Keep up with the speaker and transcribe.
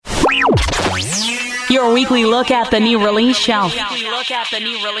Your weekly look at the new release shelf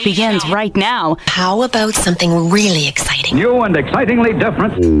begins right now. How about something really exciting? New and excitingly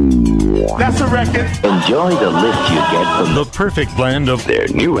different. That's a record. Enjoy the lift you get from the perfect blend of their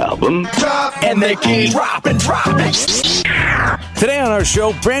new album. And they keep dropping. Today on our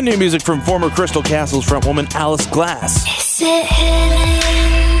show, brand new music from former Crystal Castles frontwoman Alice Glass. Is it hidden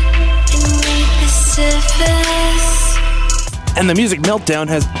beneath the surface? And the Music Meltdown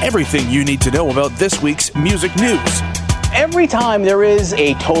has everything you need to know about this week's music news. Every time there is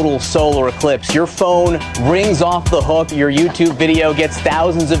a total solar eclipse, your phone rings off the hook, your YouTube video gets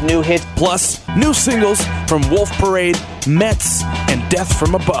thousands of new hits. Plus, new singles from Wolf Parade, Mets, and Death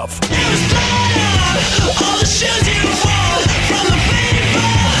from Above.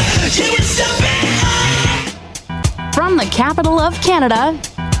 From the capital of Canada,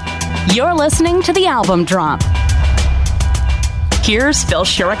 you're listening to The Album Drop. Here's Phil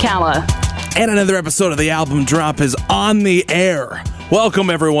Shirakawa. And another episode of The Album Drop is on the air. Welcome,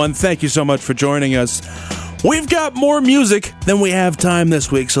 everyone. Thank you so much for joining us. We've got more music than we have time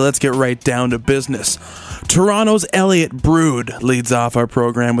this week, so let's get right down to business. Toronto's Elliott Brood leads off our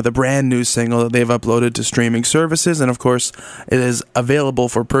program with a brand new single that they've uploaded to streaming services, and of course, it is available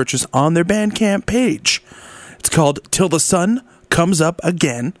for purchase on their Bandcamp page. It's called Till the Sun Comes Up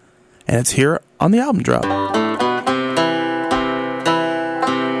Again, and it's here on The Album Drop.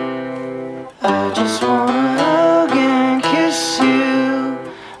 I just wanna hug and kiss you.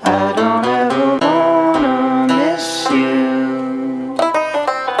 I don't ever wanna miss you.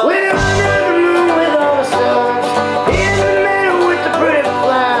 We're under the moon with all the stars, in the middle with the pretty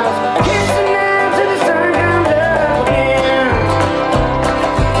flowers, kissing now till the sun comes up again.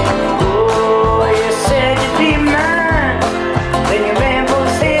 Oh, you said you'd be mine, then you ran for the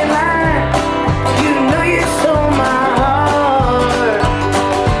state line. You know you stole my heart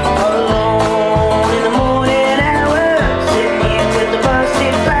alone.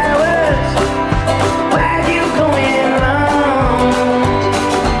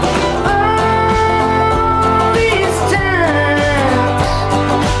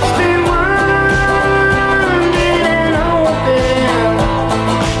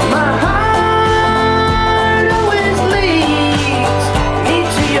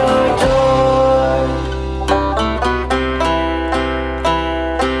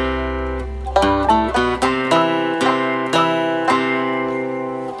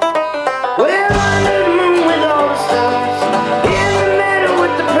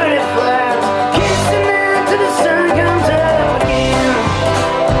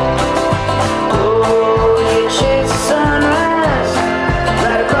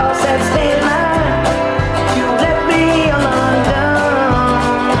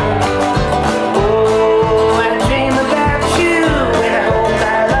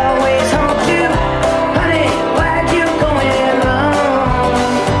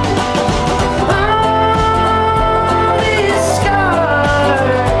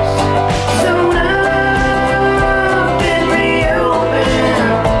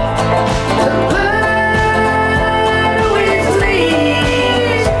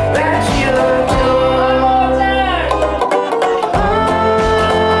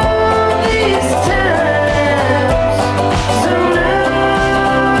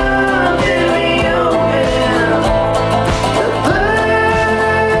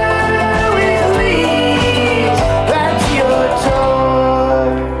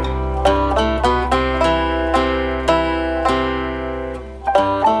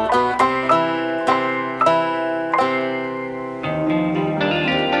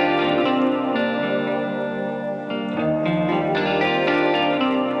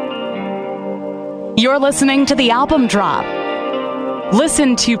 You're listening to The Album Drop.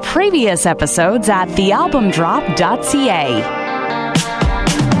 Listen to previous episodes at thealbumdrop.ca.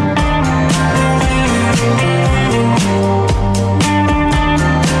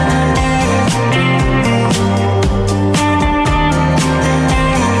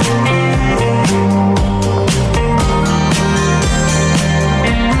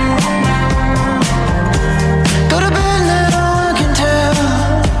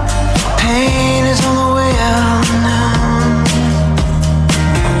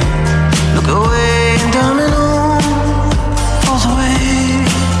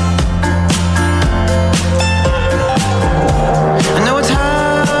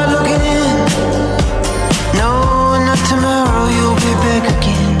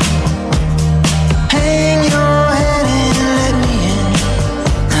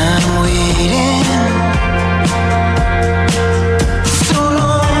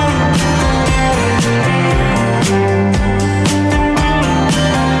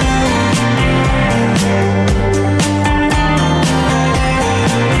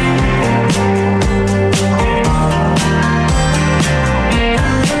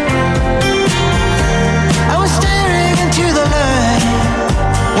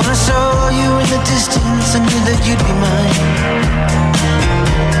 that you'd be mine.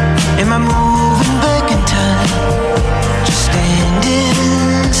 Am I moving back in time? Just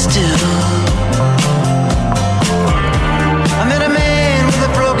standing still. I met a man with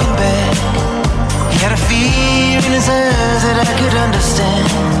a broken back. He had a fear in his eyes that I could understand.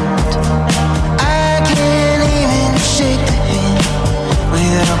 I can't even shake the hand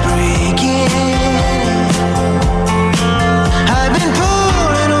without breaking it. I've been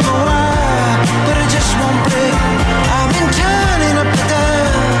pulling on the wire, but it just won't break. I've been turning up the dial,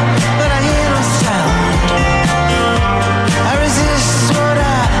 but I hear no sound. I resist what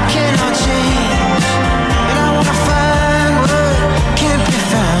I cannot change, and I wanna find what can't be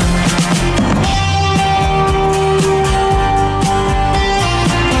found.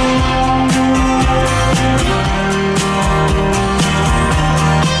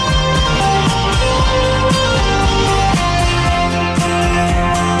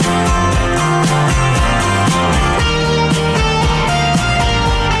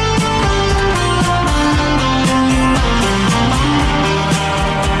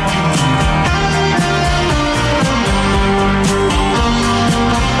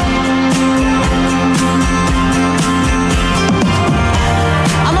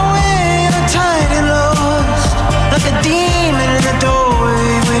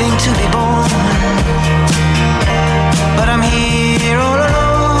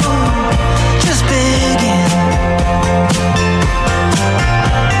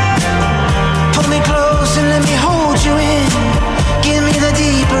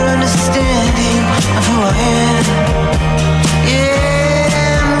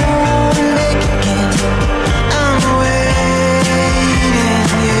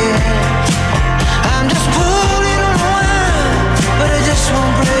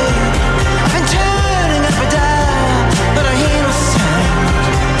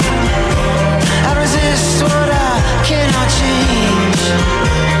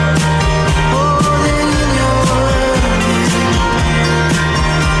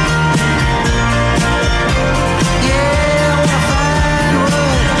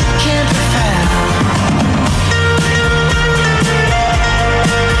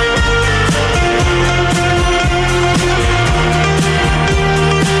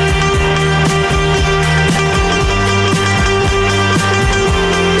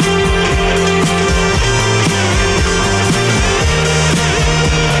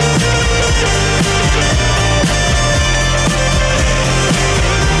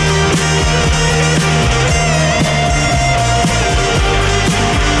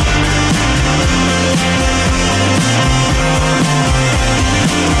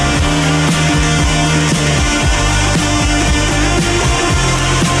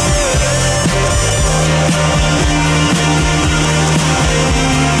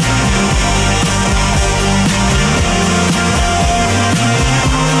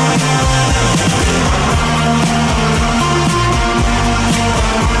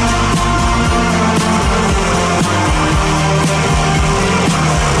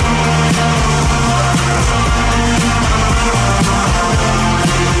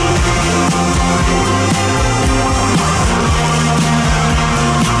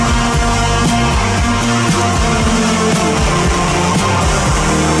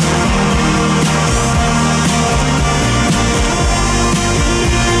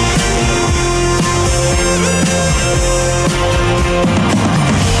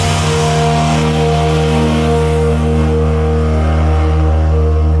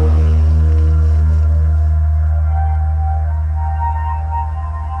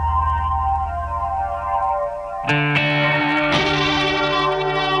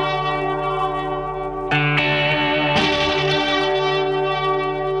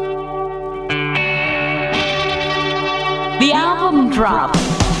 The album drop.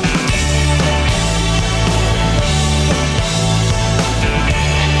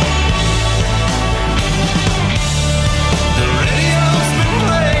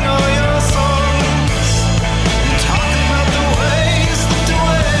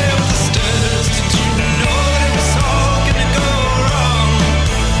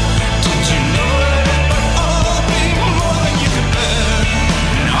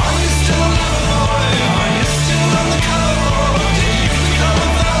 Are you still on the cover? Do you become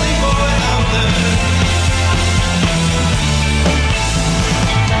a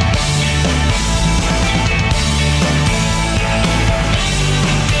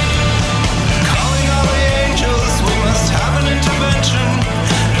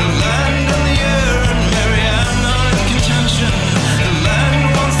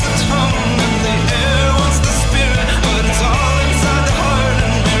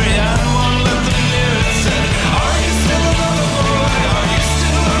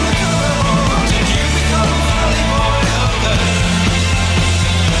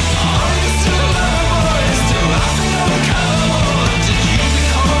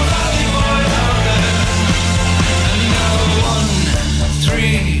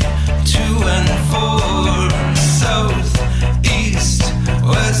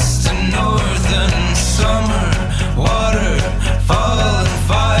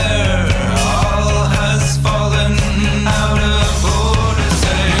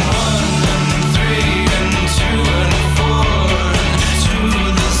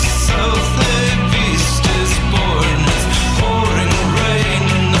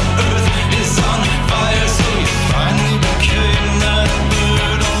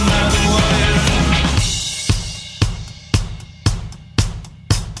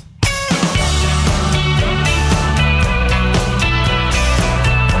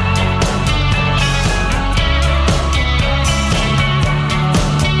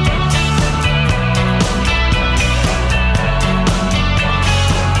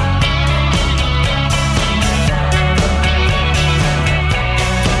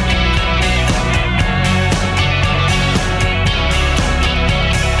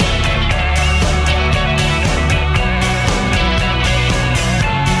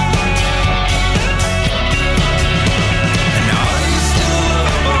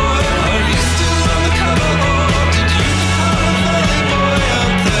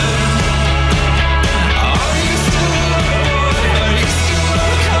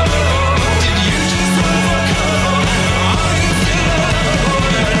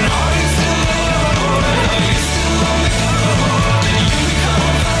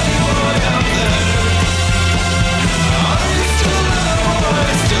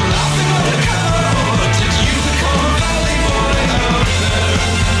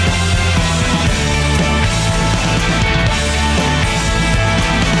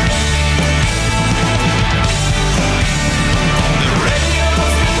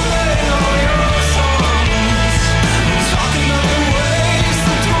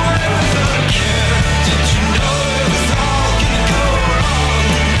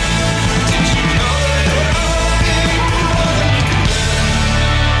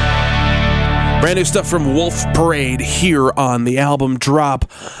Brand new stuff from Wolf Parade here on the album drop.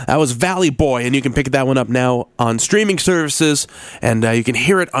 That was Valley Boy, and you can pick that one up now on streaming services, and you can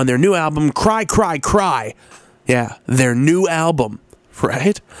hear it on their new album, Cry, Cry, Cry. Yeah, their new album,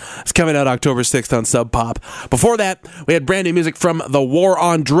 right? It's coming out October 6th on Sub Pop. Before that, we had brand new music from The War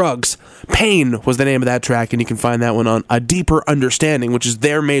on Drugs. Pain was the name of that track, and you can find that one on A Deeper Understanding, which is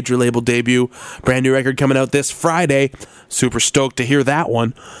their major label debut. Brand new record coming out this Friday. Super stoked to hear that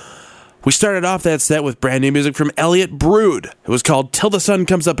one. We started off that set with brand new music from Elliot Brood. It was called Till the Sun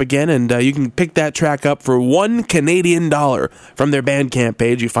Comes Up Again, and you can pick that track up for $1 Canadian from their Bandcamp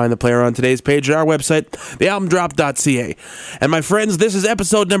page. You find the player on today's page at our website, thealbumdrop.ca. And my friends, this is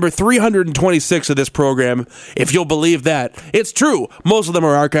episode number 326 of this program, if you'll believe that. It's true. Most of them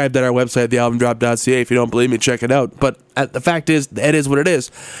are archived at our website, thealbumdrop.ca. If you don't believe me, check it out. But the fact is, it is what it is.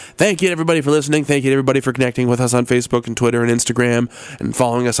 Thank you to everybody for listening. Thank you to everybody for connecting with us on Facebook and Twitter and Instagram and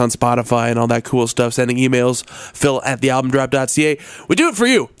following us on Spotify and all that cool stuff, sending emails, phil@thealbumdrop.ca. We do it for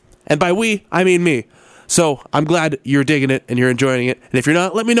you. And by we, I mean me. So I'm glad you're digging it and you're enjoying it. And if you're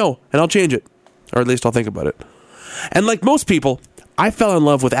not, let me know and I'll change it. Or at least I'll think about it. And like most people, I fell in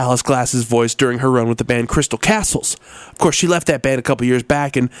love with Alice Glass's voice during her run with the band Crystal Castles. Of course, she left that band a couple years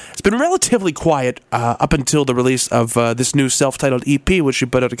back, and it's been relatively quiet up until the release of this new self-titled EP, which she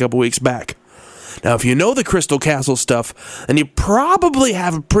put out a couple weeks back. Now, if you know the Crystal Castle stuff, then you probably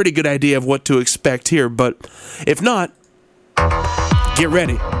have a pretty good idea of what to expect here, but if not, get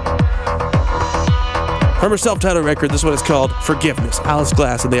ready. From her self-titled record, this one is called Forgiveness. Alice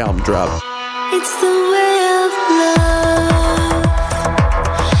Glass and the album drop. It's the way of love.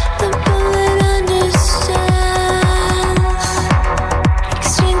 The bullet understands.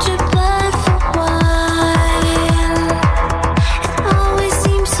 Exchange your blood for wine. It always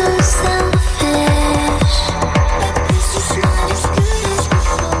seems so selfish, but this is not as good as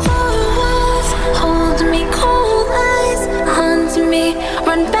before. Walls hold me, cold eyes hunt me.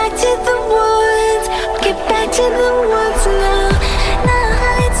 Run back to the woods, get back to the woods now.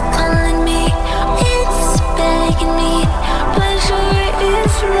 Night's calling me. Pleasure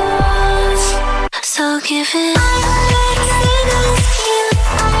is lost, so give it.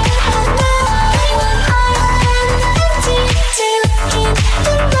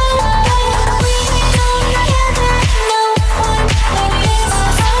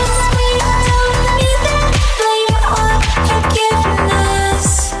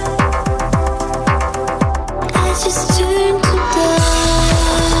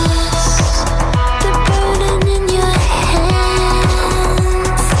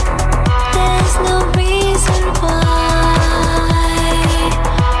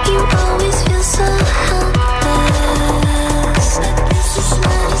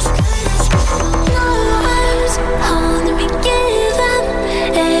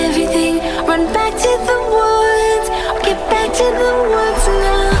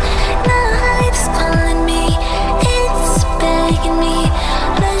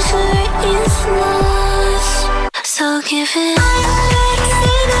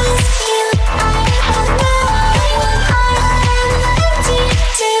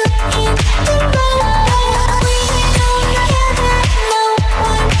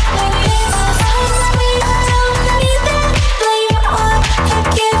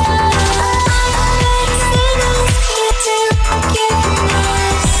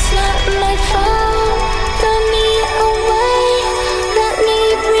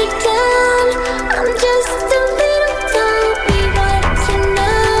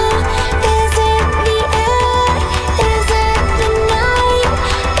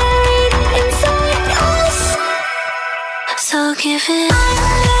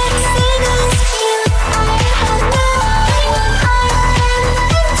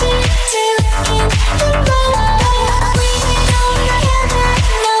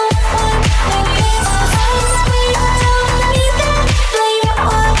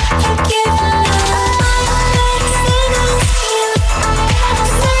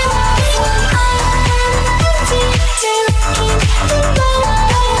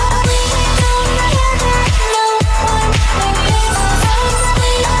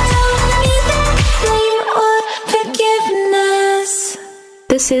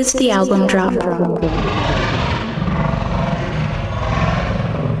 This is the album drop.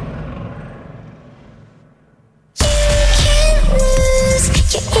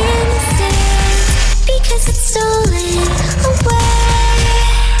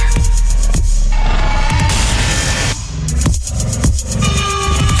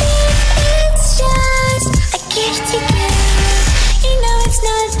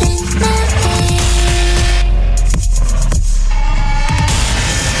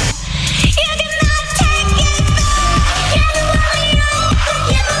 You can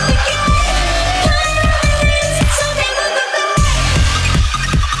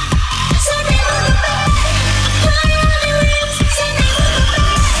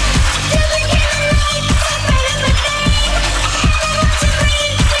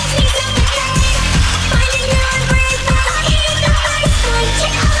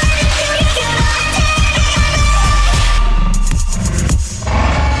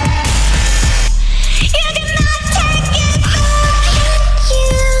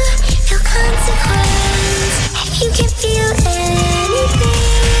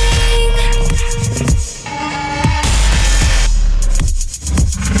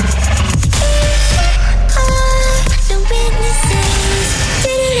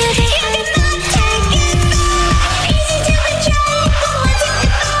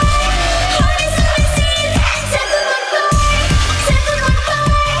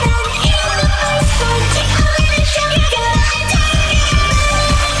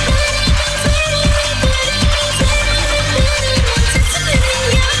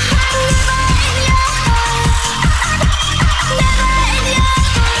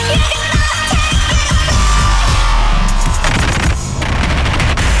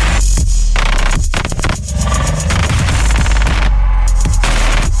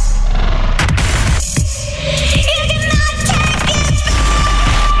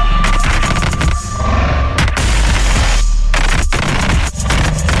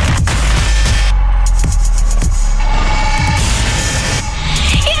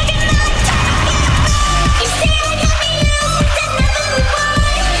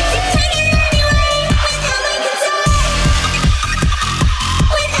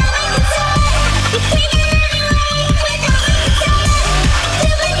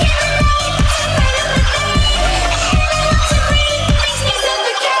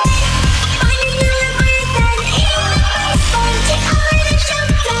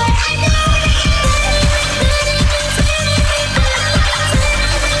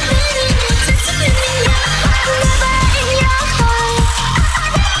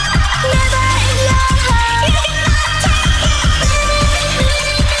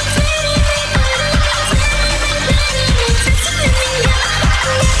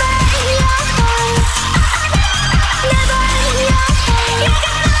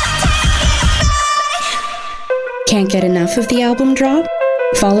enough of the album drop?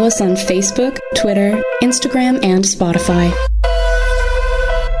 Follow us on Facebook, Twitter, Instagram, and Spotify.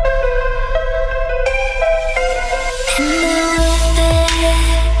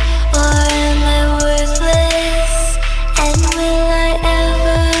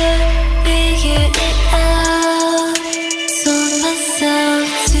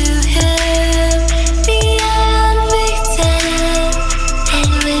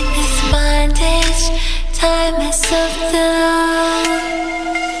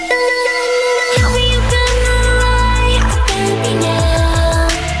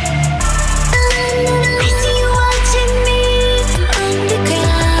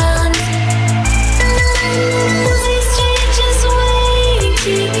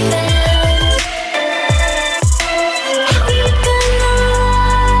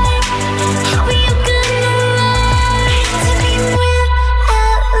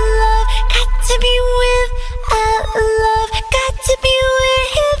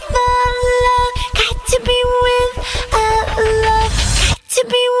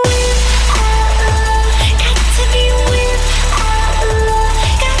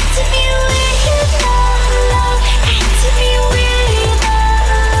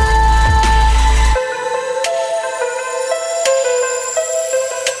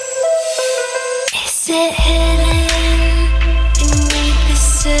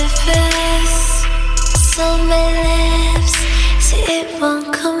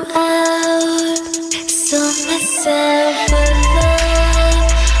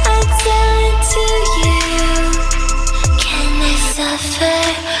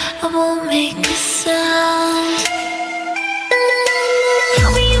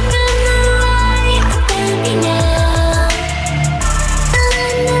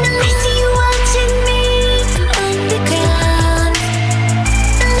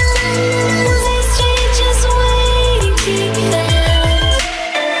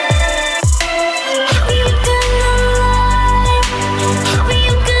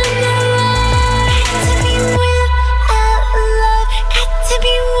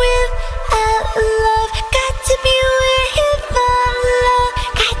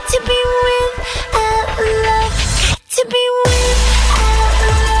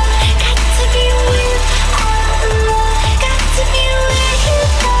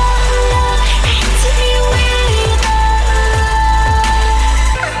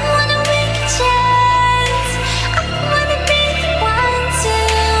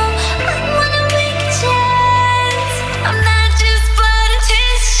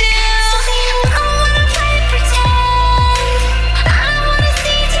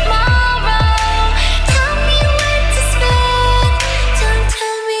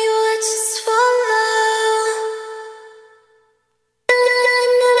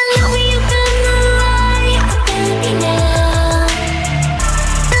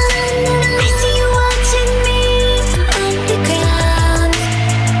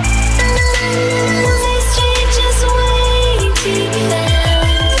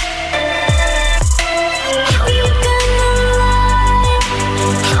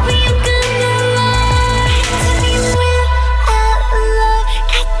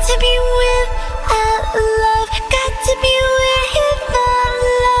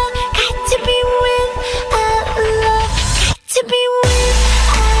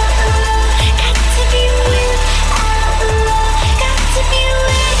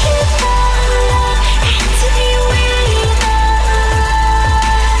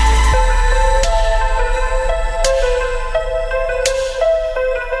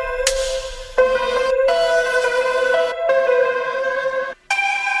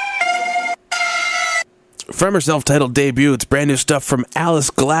 From her self-titled debut, it's brand new stuff from Alice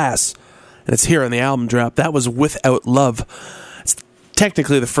Glass, and it's here on the album drop. That was Without Love. It's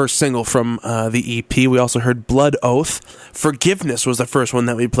technically the first single from the EP. We also heard Blood Oath. Forgiveness was the first one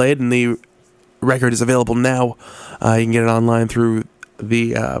that we played, and the record is available now. You can get it online through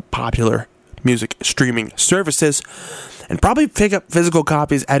the popular music streaming services, and probably pick up physical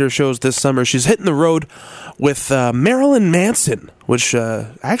copies at her shows this summer. She's hitting the road with Marilyn Manson, which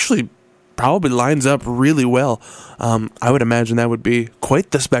actually probably lines up really well. I would imagine that would be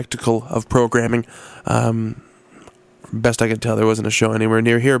quite the spectacle of programming. Best I can tell, there wasn't a show anywhere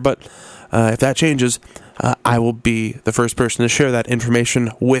near here, but if that changes, I will be the first person to share that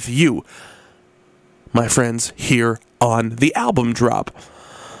information with you, my friends, here on the album drop.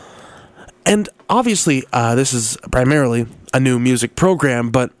 And obviously, this is primarily a new music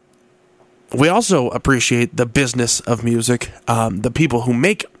program, but we also appreciate the business of music, the people who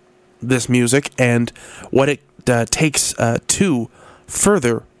make this music, and what it takes to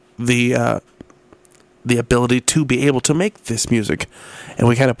further the the ability to be able to make this music. And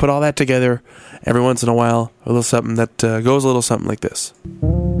we kind of put all that together every once in a while, a little something that goes a little something like this.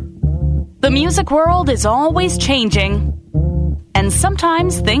 The music world is always changing, and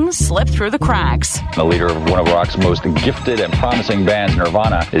sometimes things slip through the cracks. The leader of one of rock's most gifted and promising bands,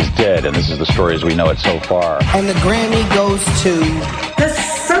 Nirvana, is dead, and this is the story as we know it so far. And the Grammy goes to the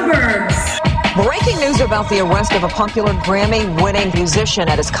Suburbs. Breaking news about the arrest of a popular Grammy-winning musician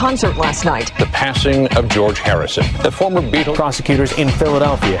at his concert last night. The passing of George Harrison, the former Beatle. Prosecutors in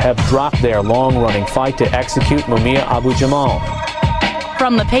Philadelphia have dropped their long-running fight to execute Mumia Abu-Jamal.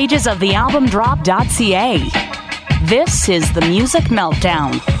 From the pages of thealbumdrop.ca, this is the Music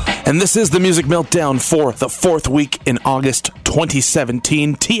Meltdown. And this is the Music Meltdown for the fourth week in August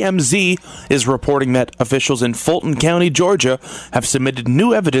 2017. TMZ is reporting that officials in Fulton County, Georgia, have submitted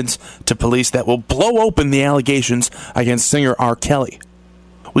new evidence to police that will blow open the allegations against singer R. Kelly.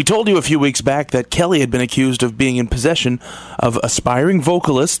 We told you a few weeks back that Kelly had been accused of being in possession of aspiring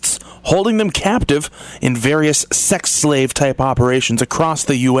vocalists, holding them captive in various sex slave type operations across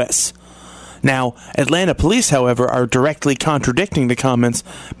the U.S. Now, Atlanta police, however, are directly contradicting the comments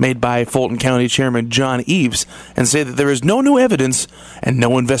made by Fulton County Chairman John Eves and say that there is no new evidence and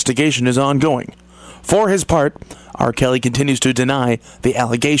no investigation is ongoing. For his part, R. Kelly continues to deny the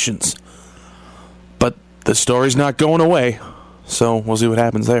allegations. But the story's not going away, so we'll see what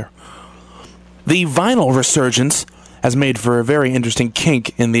happens there. The vinyl resurgence has made for a very interesting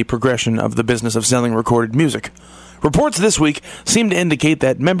kink in the progression of the business of selling recorded music. Reports this week seem to indicate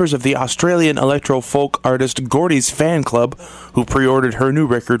that members of the Australian electro-folk artist Gordy's fan club, who pre-ordered her new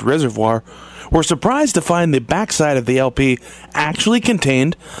record, Reservoir, were surprised to find the backside of the LP actually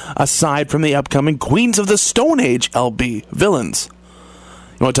contained a side from the upcoming Queens of the Stone Age LP, Villains.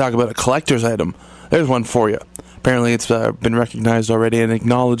 You want to talk about a collector's item? There's one for you. Apparently it's been recognized already and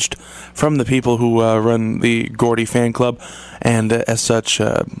acknowledged from the people who run the Gordy fan club, and as such,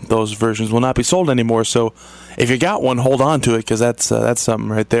 those versions will not be sold anymore. So if you got one, hold on to it, because that's something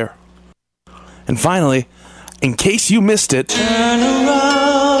right there. And finally, in case you missed it,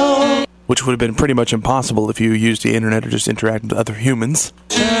 which would have been pretty much impossible if you used the internet or just interacted with other humans,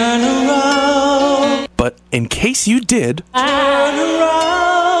 but in case you did,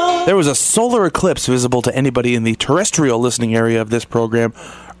 there was a solar eclipse visible to anybody in the terrestrial listening area of this program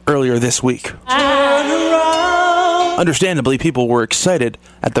earlier this week. Understandably, people were excited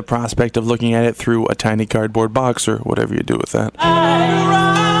at the prospect of looking at it through a tiny cardboard box or whatever you do with that.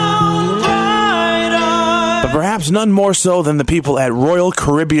 But perhaps none more so than the people at Royal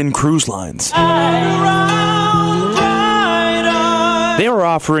Caribbean Cruise Lines. They were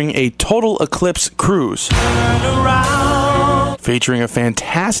offering a total eclipse cruise, featuring a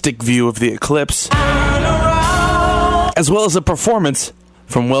fantastic view of the eclipse, as well as a performance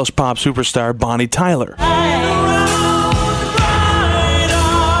from Welsh pop superstar Bonnie Tyler.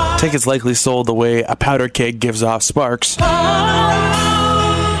 Tickets likely sold the way a powder keg gives off sparks.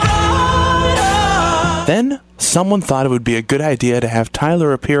 Then, someone thought it would be a good idea to have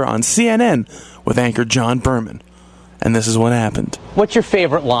Tyler appear on CNN with anchor John Berman. And this is what happened. What's your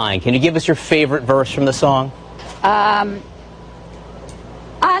favorite line? Can you give us your favorite verse from the song? I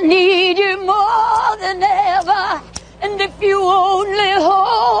need you more than ever, and if you only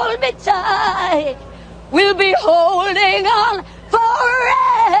hold me tight, we'll be holding on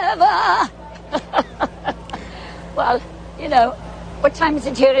forever. Well, you know, what time is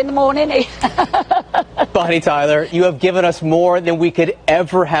it here in the morning? Bonnie Tyler, you have given us more than we could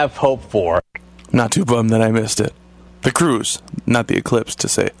ever have hoped for. Not too bummed that I missed it. The cruise, not the eclipse, to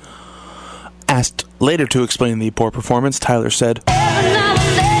say. Asked later to explain the poor performance, Tyler said,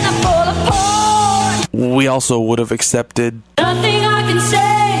 "We also would have accepted." Nothing I can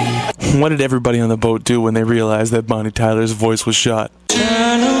say. What did everybody on the boat do when they realized that Bonnie Tyler's voice was shot?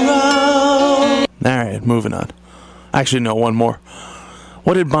 Turn around. Alright, moving on. Actually, no, one more.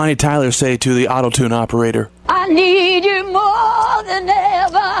 What did Bonnie Tyler say to the auto-tune operator? I need you more than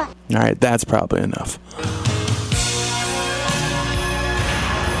ever. Alright, that's probably enough.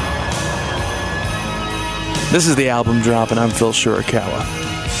 This is the album drop, and I'm Phil Shirakawa.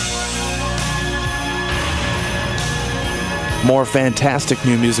 More fantastic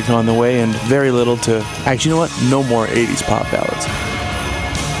new music on the way, and very little to... Actually, you know what? No more 80s pop ballads.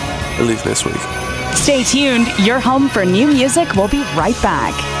 At least this week. Stay tuned. Your home for new music will be right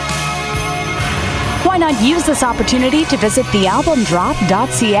back. Why not use this opportunity to visit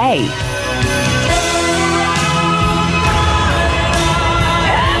thealbumdrop.ca?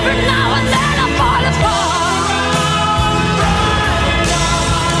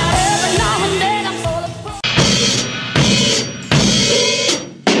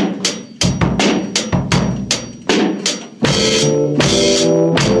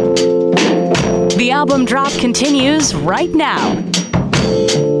 album drop continues right now.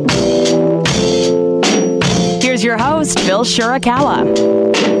 Here's your host, Phil Shirakawa.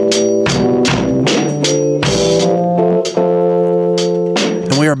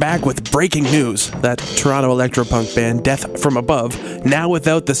 We are back with breaking news that Toronto electropunk band Death From Above, now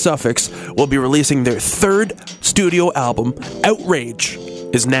without the suffix, will be releasing their third studio album, Outrage,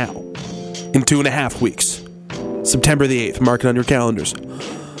 is now in 2.5 weeks. September the 8th, mark it on your calendars.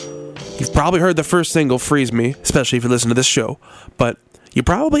 You've probably heard the first single, Freeze Me, especially if you listen to this show, but you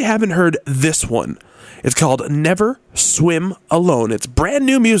probably haven't heard this one. It's called Never Swim Alone. It's brand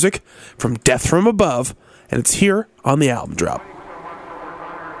new music from Death From Above, and it's here on the album drop.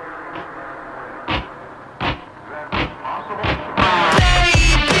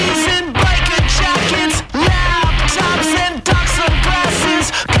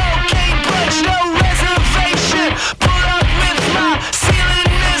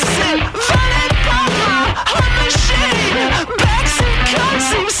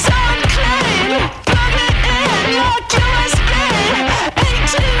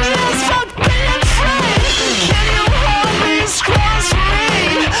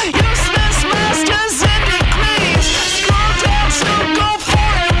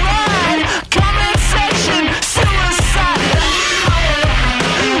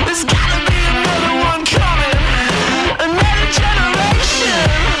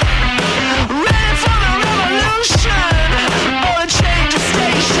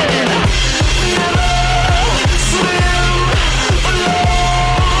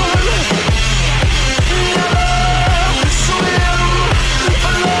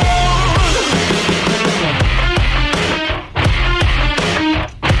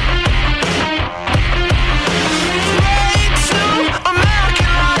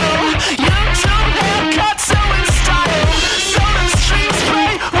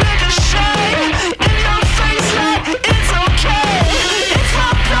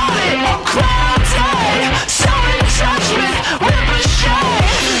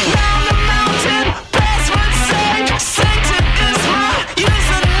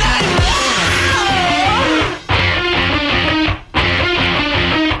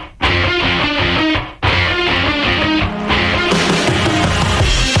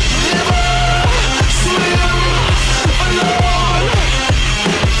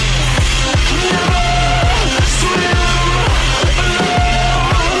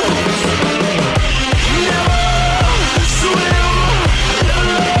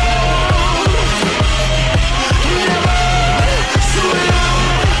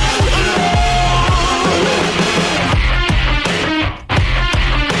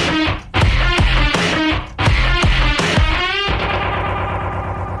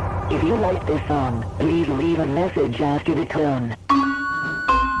 After the tone.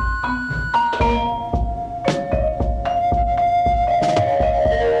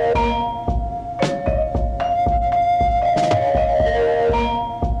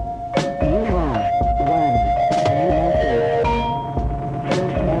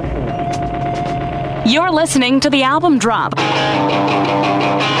 You're listening to the album drop.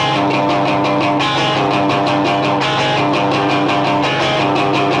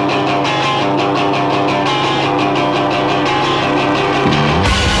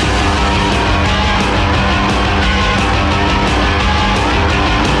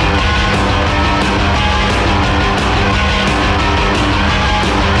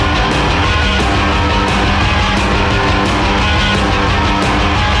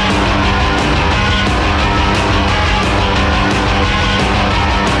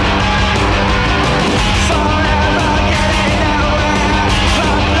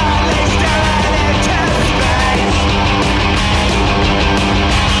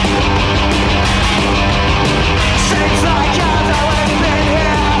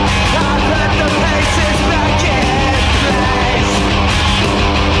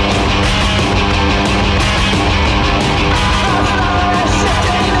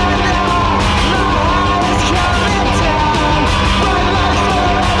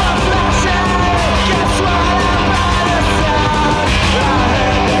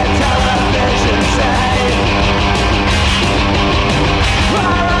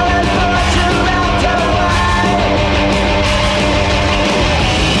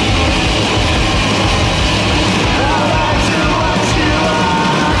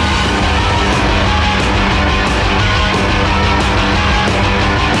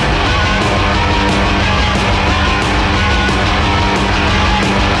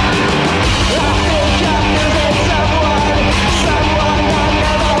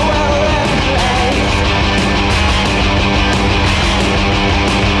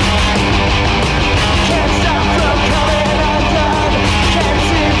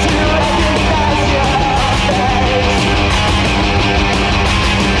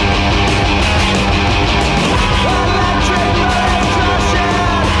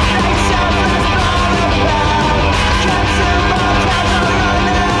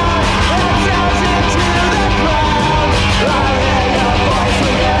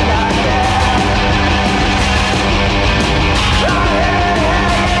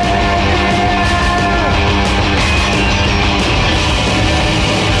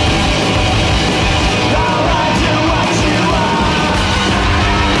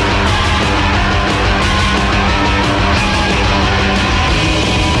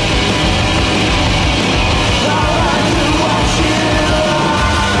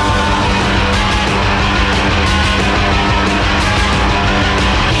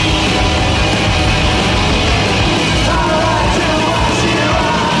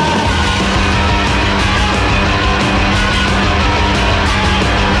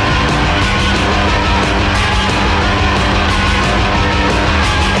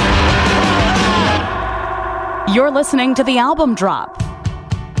 listening to the album drop.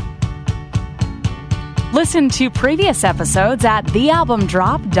 Listen to previous episodes at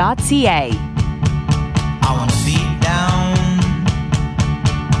thealbumdrop.ca. I want to be down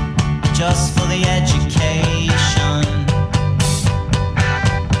just for the education.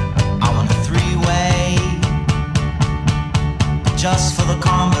 I want a three-way just for the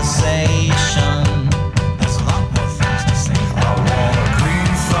conversation. There's a lot more things to say. I want a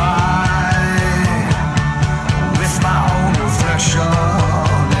clean fight with my own reflection.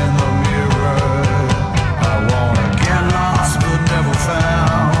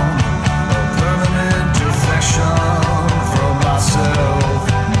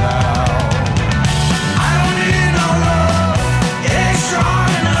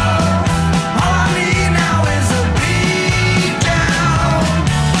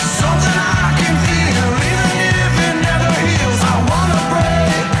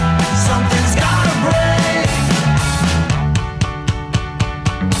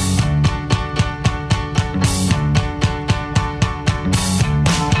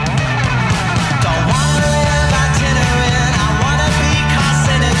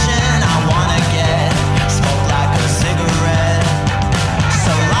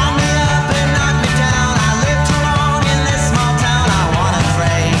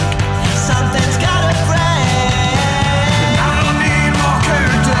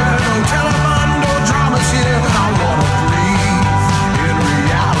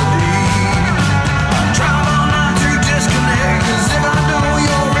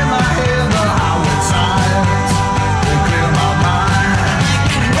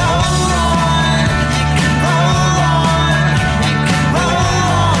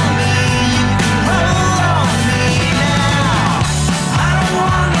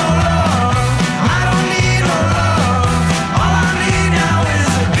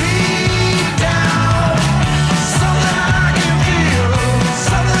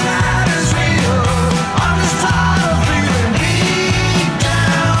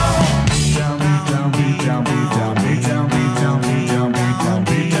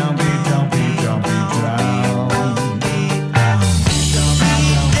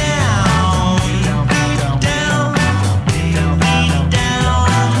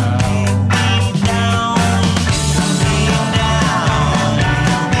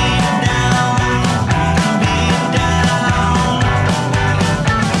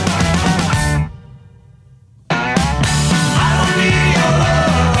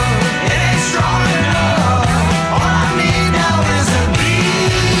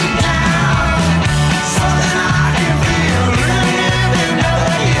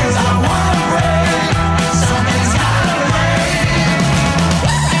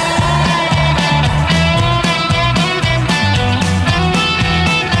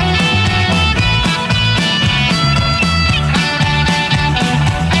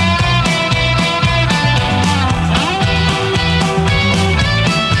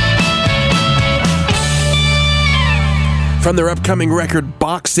 From their upcoming record,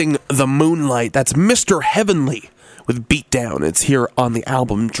 Boxing the Moonlight, that's Mr. Heavenly with Beatdown. It's here on the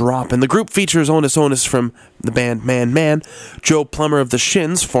album drop. And the group features Onus Onus from the band Man Man, Joe Plummer of the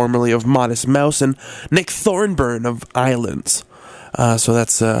Shins, formerly of Modest Mouse, and Nick Thornburn of Islands. So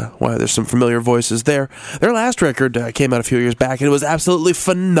that's why there's some familiar voices there. Their last record came out a few years back, and it was absolutely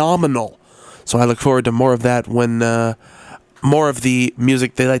phenomenal. So I look forward to more of that when more of the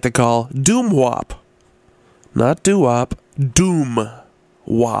music they like to call doom-wop. Not doo-wop,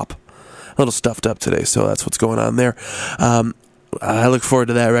 doom-wop. A little stuffed up today, so that's what's going on there. I look forward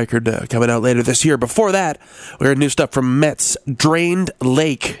to that record coming out later this year. Before that, we heard new stuff from Mets. Drained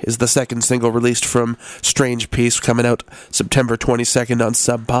Lake is the second single released from Strange Peace, coming out September 22nd on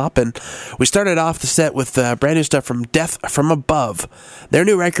Sub Pop. And we started off the set with brand new stuff from Death From Above. Their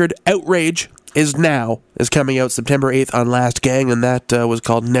new record, Outrage, is coming out September 8th on Last Gang, and that was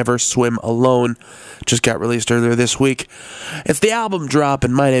called Never Swim Alone. Just got released earlier this week. It's the album drop,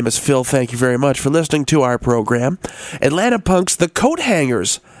 and my name is Phil. Thank you very much for listening to our program. Atlanta Punk's The Coat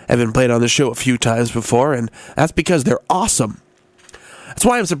Hangers have been played on the show a few times before, and that's because they're awesome. That's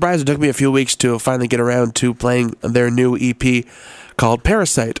why I'm surprised it took me a few weeks to finally get around to playing their new EP called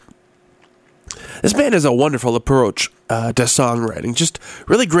Parasite. This band has a wonderful approach to songwriting. Just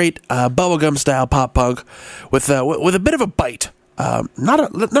really great bubblegum-style pop punk with a bit of a bite.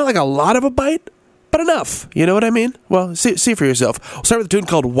 Not like a lot of a bite, but enough. You know what I mean? Well, see for yourself. We'll start with a tune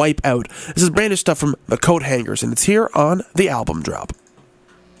called Wipe Out. This is brand new stuff from The Coat Hangers, and it's here on the album drop.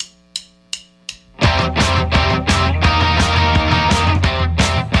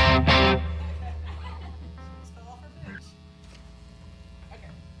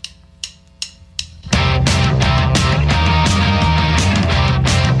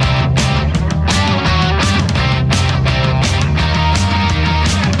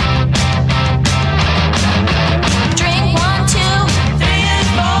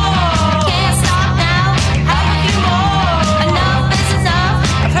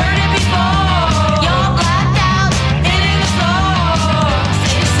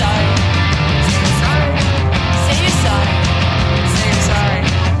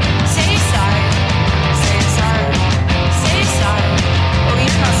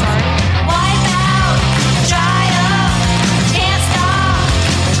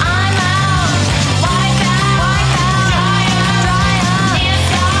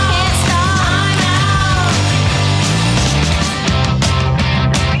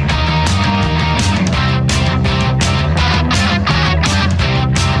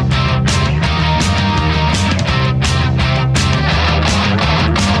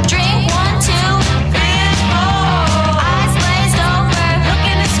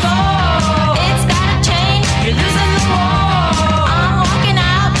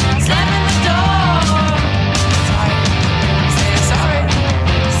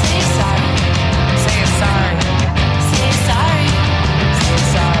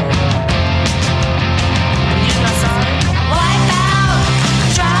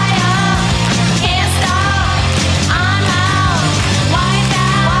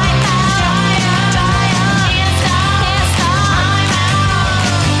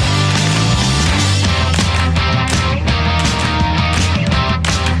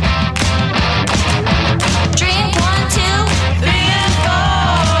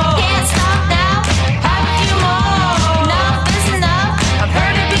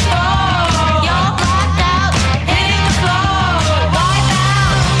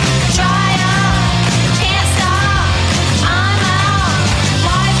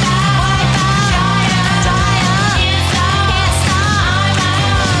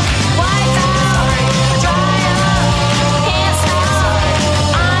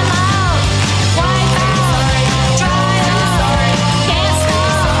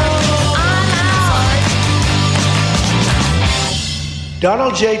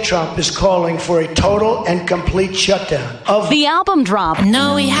 Donald J. Trump is calling for a total and complete shutdown of the album drop. I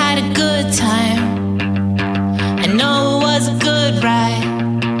know we had a good time. I know it was a good ride.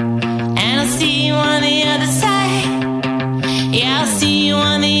 And I'll see you on the other side. Yeah, I'll see you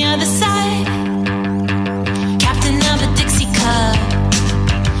on the other side. Captain of the Dixie Cup.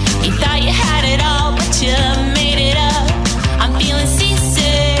 You thought you had it all, but you made it up. I'm feeling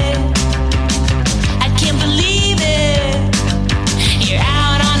seasick. I can't believe it. You're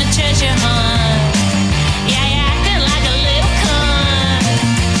out on a treasure hunt. Yeah, you're acting like a little cunt.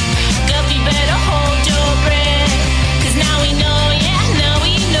 Gup, you better hold your breath. 'Cause now we know, yeah, now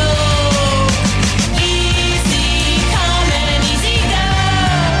we know. Easy come and easy go.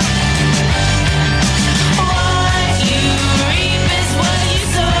 What you reap is what you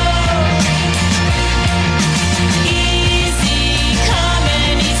sow. Easy come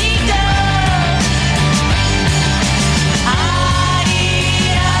and easy go. Adios,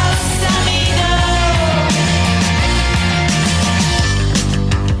 amigo.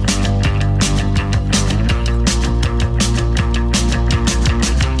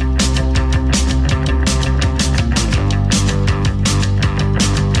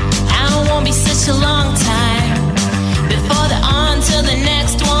 Now it won't be such a long time before the on to the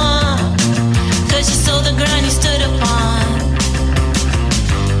next one. 'Cause you sold the ground you stood upon.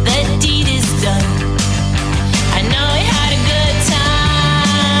 The deed is done. I know we had a good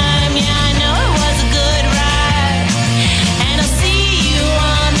time. Yeah, I know it was a good ride. And I'll see you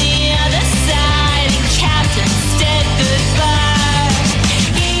on the other side. And Captain said goodbye.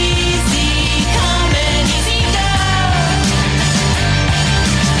 Easy come and easy go.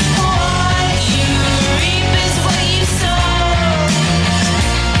 What you reap is what you sow.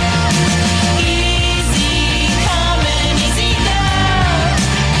 Easy come and easy go.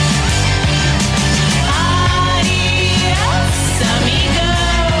 Adios, amigo.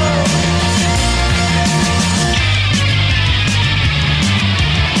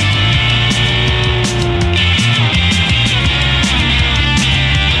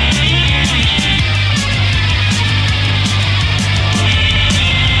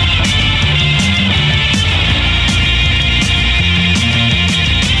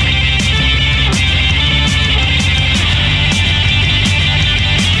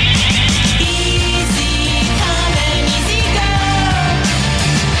 Easy come and easy go.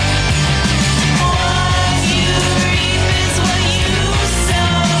 What you reap is what you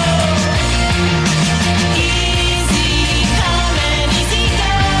sow. Easy come and easy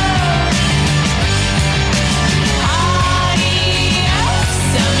go. Adios,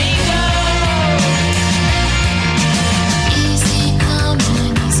 amigo. Easy come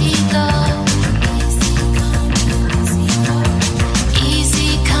and easy go. Easy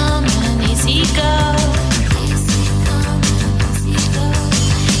come and easy go.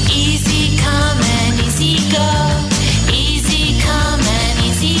 Easy come and easy go. Easy come and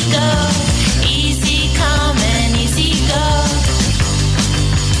easy go. Easy come and easy go.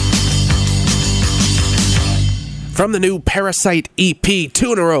 From the new Parasite EP,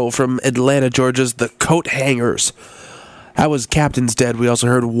 2 in a row from Atlanta, Georgia's The Coat Hangers. That was Captain's Dead. We also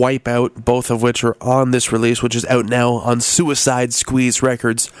heard Wipeout, both of which are on this release, which is out now on Suicide Squeeze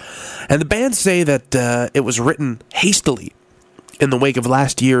Records. And the band say that it was written hastily in the wake of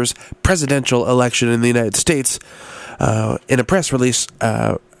last year's presidential election in the United States. In a press release,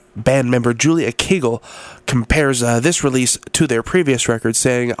 band member Julia Kegel compares this release to their previous record,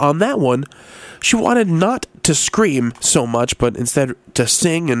 saying, on that one, she wanted not to scream so much, but instead to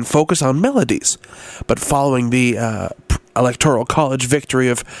sing and focus on melodies. But following the electoral college victory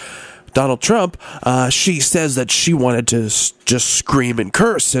of Donald Trump, she says that she wanted to just scream and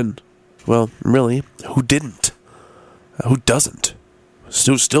curse, and, well, really, who didn't? Who doesn't?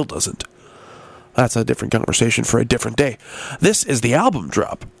 Who still doesn't? That's a different conversation for a different day. This is the album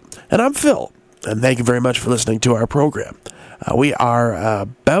drop, and I'm Phil, and thank you very much for listening to our program. We are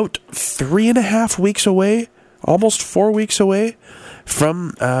about 3.5 weeks away, almost 4 weeks away,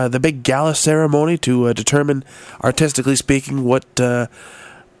 from the big gala ceremony to determine, artistically speaking, what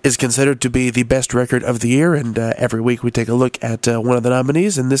is considered to be the best record of the year, and every week we take a look at one of the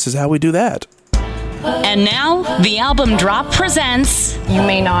nominees, and this is how we do that. And now, the album drop presents. You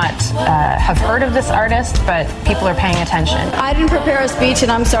may not have heard of this artist, but people are paying attention. I didn't prepare a speech,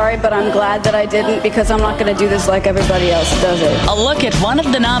 and I'm sorry, but I'm glad that I didn't, because I'm not going to do this like everybody else does it. A look at one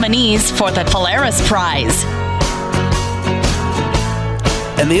of the nominees for the Polaris Prize.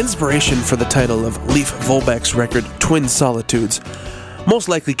 And the inspiration for the title of Leif Volbeck's record, Twin Solitudes, most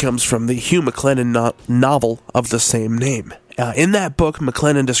likely comes from the Hugh MacLennan novel of the same name. In that book,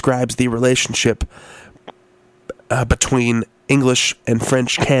 MacLennan describes the relationship between English and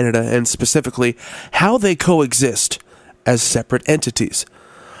French Canada, and specifically how they coexist as separate entities.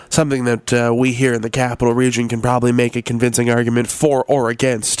 Something that we here in the Capital Region can probably make a convincing argument for or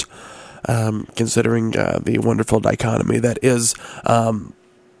against, considering the wonderful dichotomy that is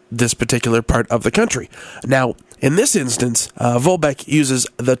this particular part of the country. Now, in this instance, Volbeck uses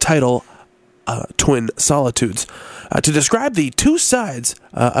the title Twin Solitudes to describe the two sides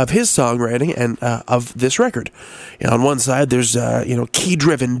of his songwriting and of this record. On one side, there's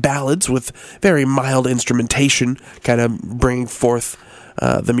key-driven ballads with very mild instrumentation, kind of bringing forth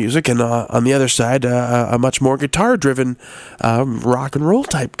the music, and on the other side, a much more guitar-driven rock and roll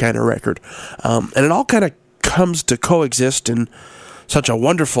type kind of record. And it all kind of comes to coexist in such a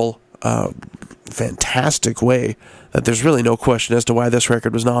wonderful, fantastic way that there's really no question as to why this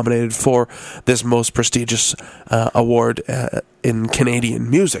record was nominated for this most prestigious award in Canadian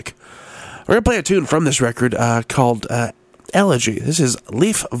music. We're going to play a tune from this record called Elegy. This is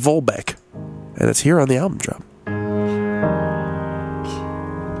Leif Volbeck, and it's here on the album drop.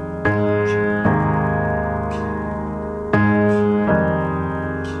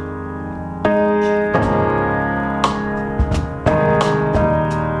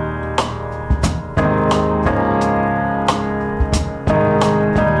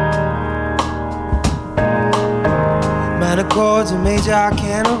 Minor chords and major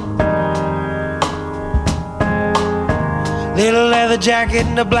arcana, little leather jacket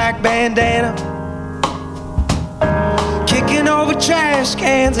and a black bandana, kicking over trash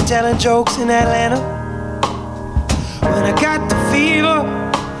cans and telling jokes in Atlanta. When I got the fever,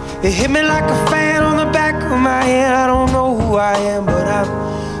 it hit me like a fan on the back of my hand. I don't know who I am, but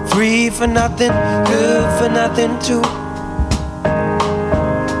I'm free for nothing, good for nothing too.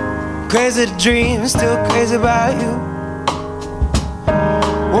 Crazy to dream, still crazy about you.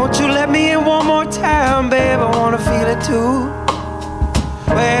 Won't you let me in one more time, babe? I wanna feel it too.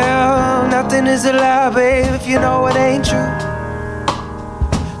 Well, nothing is a lie, babe, if you know it ain't true.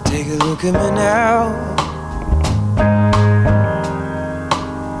 Take a look at me now.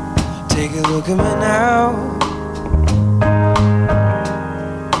 Take a look at me now.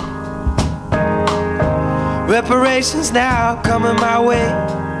 Reparations now coming my way.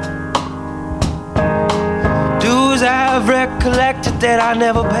 Dues I've recollected that I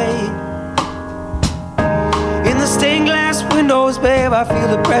never paid. In the stained glass windows, babe, I feel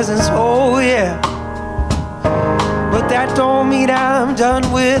the presence, oh yeah. But that don't mean I'm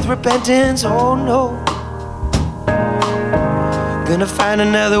done with repentance, oh no. Gonna find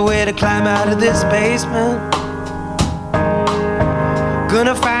another way to climb out of this basement.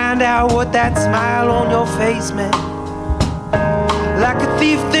 Gonna find out what that smile on your face meant. Like a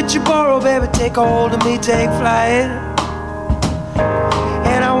thief that you borrow, baby, take a hold of me, take flight.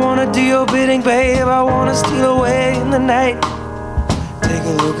 And I wanna do your bidding, babe, I wanna steal away in the night. Take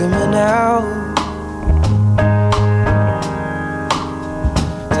a look at me now.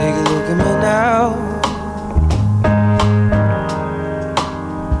 Take a look at me now.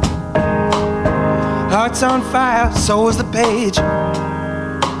 Heart's on fire, so is the page.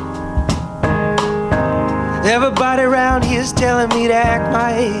 Everybody around here's telling me to act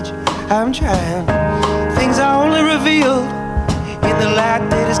my age. I'm trying. Things are only revealed in the light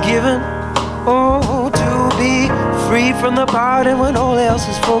that is given. Oh, to be free from the pardon when all else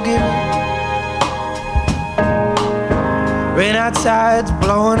is forgiven. Rain outside's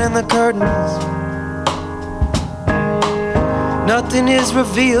blowing in the curtains. Nothing is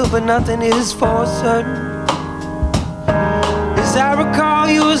revealed, but nothing is for certain. As I recall,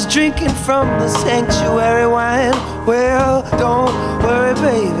 you was drinking from the sanctuary wine. Well, don't worry,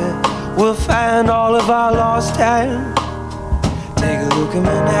 baby, we'll find all of our lost time. Take a look at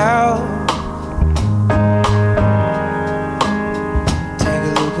me now. Take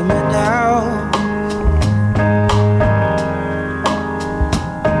a look at me now.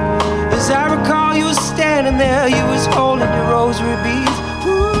 As I recall, you was standing there, you was holding your rosary beads.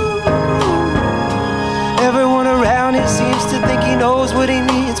 Ooh. Everyone around here seems to think he knows what he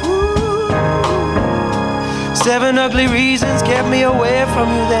needs. Ooh. 7 ugly reasons kept me away from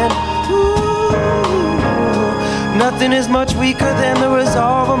you then. Ooh. Nothing is much weaker than the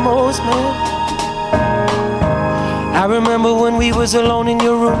resolve of most men. I remember when we was alone in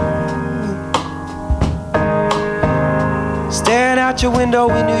your room, staring out your window,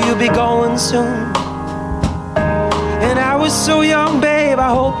 we knew you'd be going soon. And I was so young, babe, I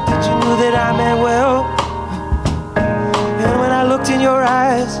hope that you knew that I meant well. And when I looked in your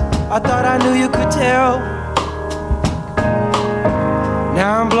eyes, I thought I knew you could tell.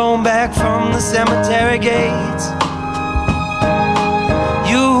 Now I'm blown back from the cemetery gates.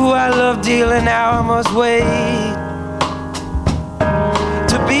 You who I love dearly, now I must wait.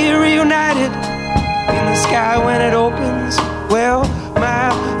 to be reunited in the sky when it opens. Well, my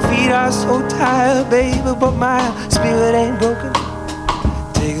feet are so tired, baby, but my spirit ain't broken.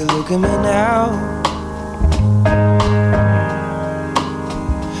 Take a look at me now.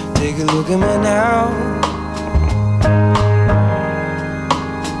 Take a look at me now.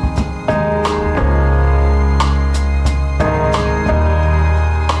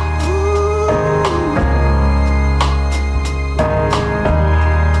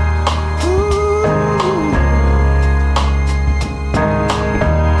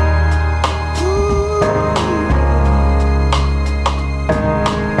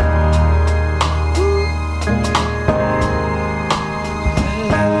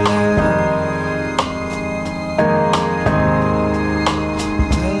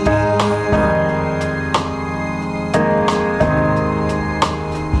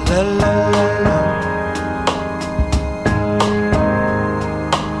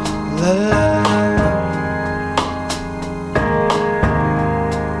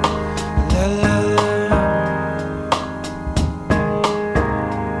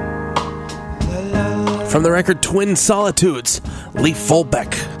 From the record Twin Solitudes, Lee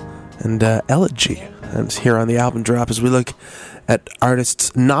Fulbeck and Elegy. And here on the album drop as we look at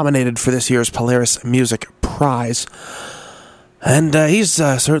artists nominated for this year's Polaris Music Prize. And he's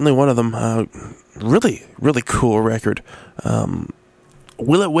certainly one of them. Really, really cool record.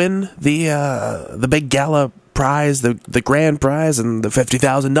 Will it win the big gala prize, the grand prize, and the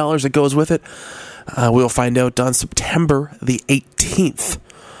 $50,000 that goes with it? We'll find out on September the 18th.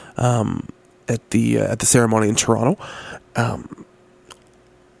 At the ceremony in Toronto.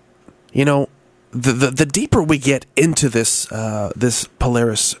 You know, the deeper we get into this this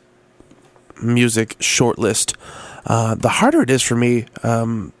Polaris music shortlist, the harder it is for me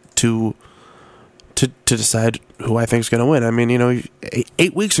to decide who I think is going to win. I mean, you know,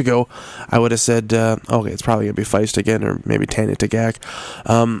 8 weeks ago, I would have said, okay, it's probably going to be Feist again, or maybe Tanya Tagaq.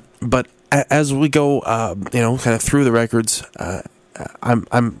 But as we go, you know, kind of through the records,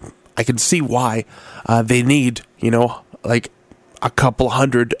 I can see why they need, you know, like a couple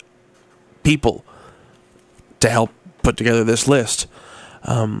hundred people to help put together this list.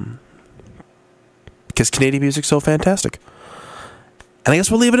 Because Canadian music's so fantastic. And I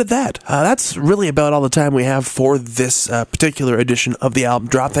guess we'll leave it at that. That's really about all the time we have for this particular edition of the album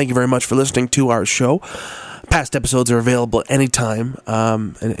drop. Thank you very much for listening to our show. Past episodes are available anytime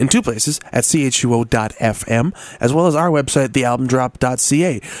in two places, at chuo.fm, as well as our website,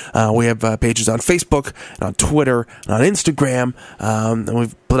 thealbumdrop.ca. We have pages on Facebook, and on Twitter, and on Instagram, and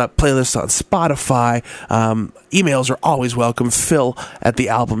we've put up playlists on Spotify. Emails are always welcome,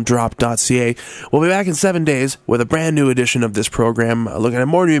 phil@thealbumdrop.ca. We'll be back in 7 days with a brand new edition of this program, looking at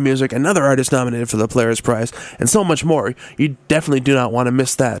more new music, another artist nominated for the Polaris Prize, and so much more. You definitely do not want to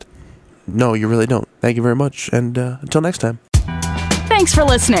miss that. No, you really don't. Thank you very much, and until next time. Thanks for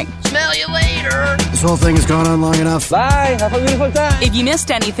listening. Smell you later. This whole thing has gone on long enough. Bye. Have a beautiful time. If you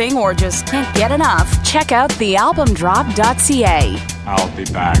missed anything or just can't get enough, check out thealbumdrop.ca. I'll be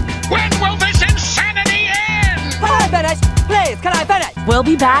back. When will this insanity end? Can I finish? Please, can I finish? We'll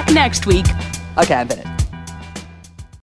be back next week. Okay, I'm finished.